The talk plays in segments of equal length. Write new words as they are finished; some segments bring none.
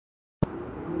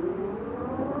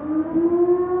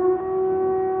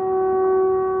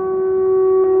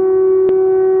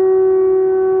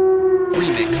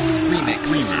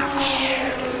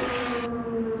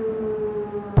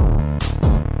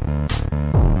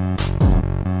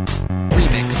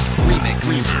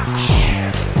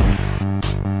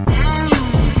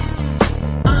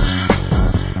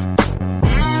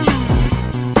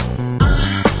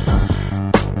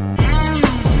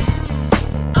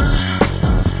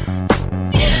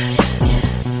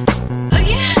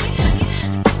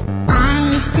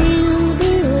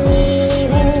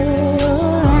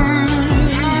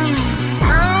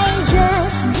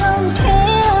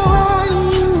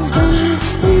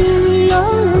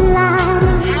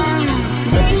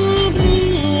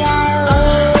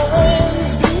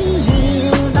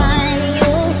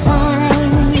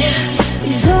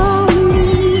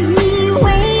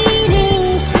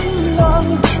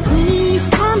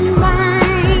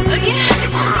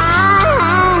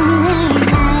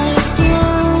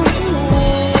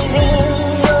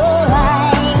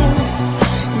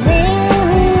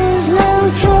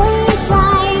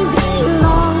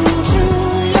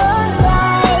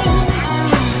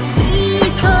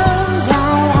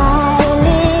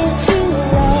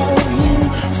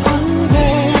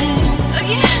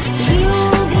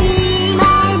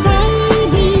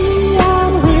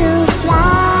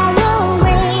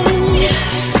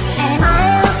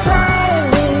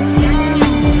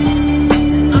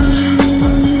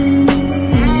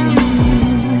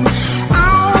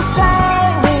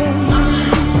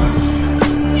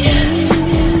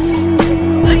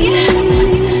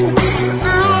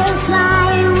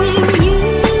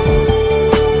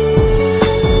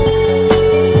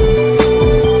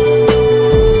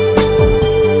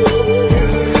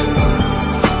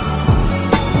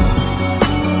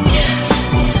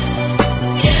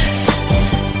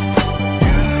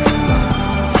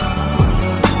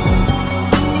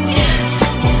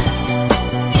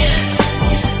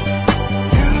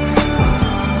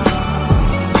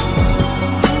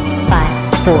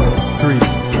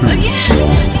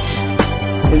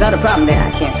not a problem that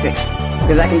I can't fix,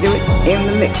 cause I can do it in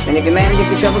the mix. And if your man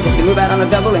gives you trouble, just to move out on the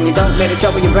double, and you don't let it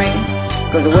trouble your brain,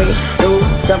 cause away goes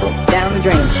trouble down the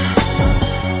drain.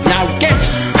 Now get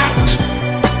out!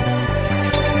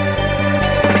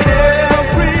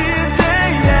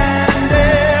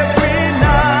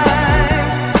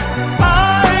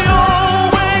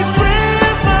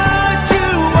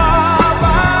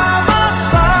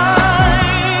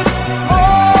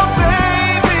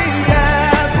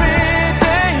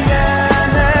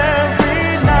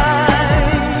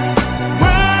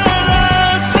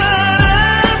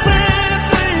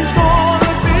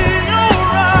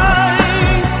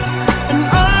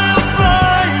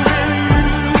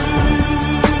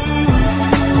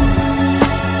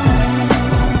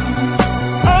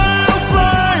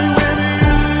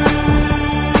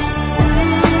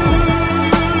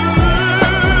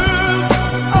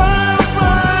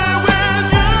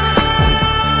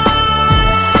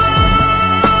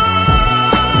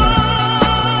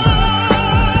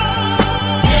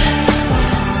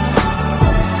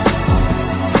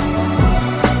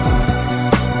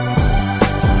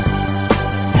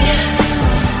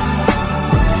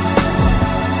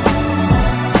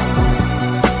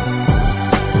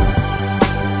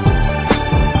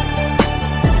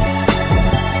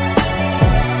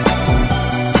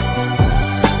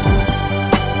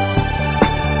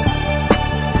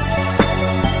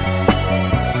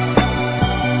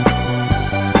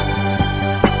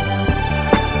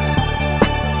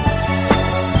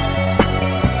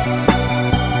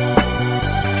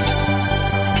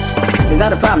 It's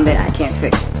not a problem that I can't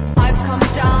fix, I've come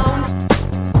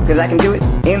down, cause I can do it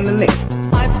in the mix.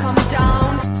 I've come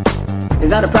down, It's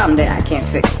not a problem that I can't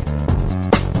fix,